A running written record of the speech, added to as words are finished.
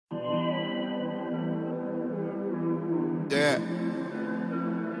Yeah.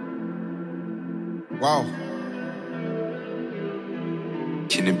 Wow.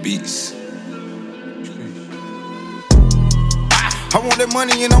 Killing beats. I want that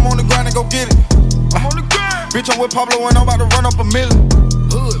money and I'm on the grind and go get it. I'm on the grind. Bitch, I'm with Pablo and I'm about to run up $1 million.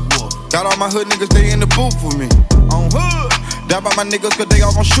 Hood wolf. Got all my hood niggas, they in the booth with me. On hood. Die by my niggas cause they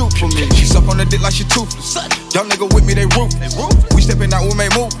all gon' shoot for me. She suck on the dick like she toothless. Young nigga with me, they ruthless. We steppin' out, we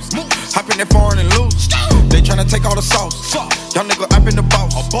make moves. Hop in that foreign and lose. They tryna take all the sauce. Young nigga up in the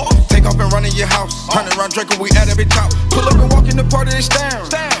boss. Take off and run in your house. Turn around, drink we at every top. Pull up and walk in the party, they staring.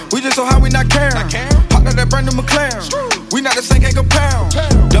 We just so high, we not caring. Hot out that brand new McLaren. We not the same, can't compare.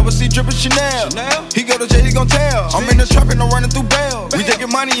 Double C drippin' Chanel. He go to jail, he gon' tell. I'm in the trap and I'm running through bail. We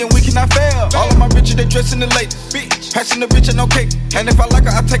taking money and we cannot fail. All of my bitches, they dressin' the latest. Passing the bitch and no cake. And if I like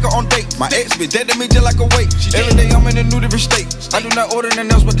her, I take her on date. My ex bitch dead to me just like a weight. Every day I'm in a new different state. I do not order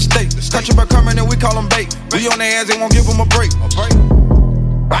nothing else but the steak. Country by coming and we call them bait. We on their ass, they won't give them a break.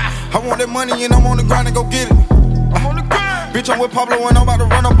 I want that money and I'm on the grind and go get it. I'm on the grind. Bitch, I'm with Pablo and I'm about to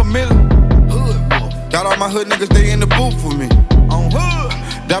run up $1 million. Hood wolf. Got all my hood niggas, they in the booth with me. On hood.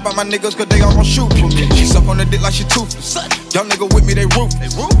 Die by my niggas cause they all gon' shoot for me. She suck on the dick like she toothless. Young nigga with me, they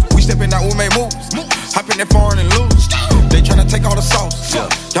ruthless. We steppin' out, we make moves. Hop in that foreign and lose. They tryna take all the sauce.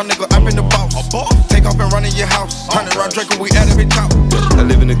 Young nigga up in the boss. Take off and run in your house. Turn around, drinkin' we at every top. I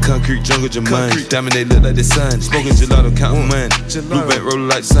live in the concrete jungle, Jamaican. Diamond, they look like the sun. Smoking gelato, counting money. Blue bank rollin'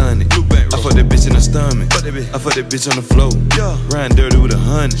 like Sonic. I fuck that bitch in her stomach. I fuck that bitch on the floor. Riding dirty with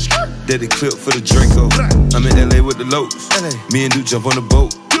 100. Daddy clip for the Draco. I'm in LA with the lopes. Me and Duke jump on the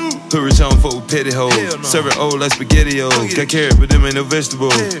boat. Hoodrich, I don't fuck with petty hoes. Serving old like spaghettios. Got carrot, but them ain't no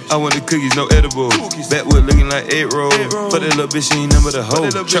vegetables. I want the cookies, no edible. Backwood looking like egg roll. Fuck that little bitch, she ain't number the hoe.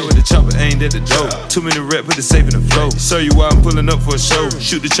 Trap with the chopper, aimed at the dough. Too many rap, put the safe in the flow. Sir, you while I'm pulling up for a show.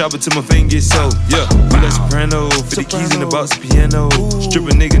 Shoot the chopper till my finger get sold. Yeah, we like soprano. 50 keys in the box of piano. Strip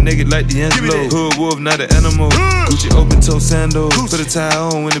a nigga naked like D'Angelo. Hood wolf, not an animal. Gucci open toe sandals. Put a tie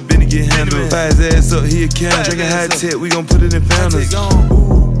on when the Benny get handled. Fire his ass up, he a can. Drinking high tech, we gon' put it in pounders.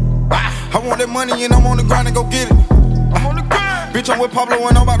 I want that money and I'm on the grind and go get it. I'm on the grind. Bitch, I'm with Pablo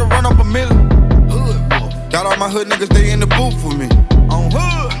and I'm about to run up $1 million. Hood wolf. Got all my hood niggas, they in the booth with me. On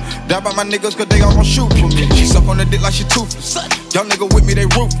hood. Die by my niggas cause they all gon' shoot for me. She suck on the dick like she toothless. Young nigga with me, they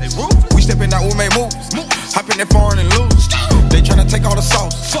ruthless. We steppin' out, we make moves. Hop in that foreign and lose. They tryna take all the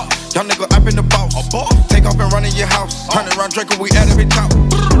sauce. Young nigga up in the boss. Take off and run in your house. Turn around, drinkin' we at every top.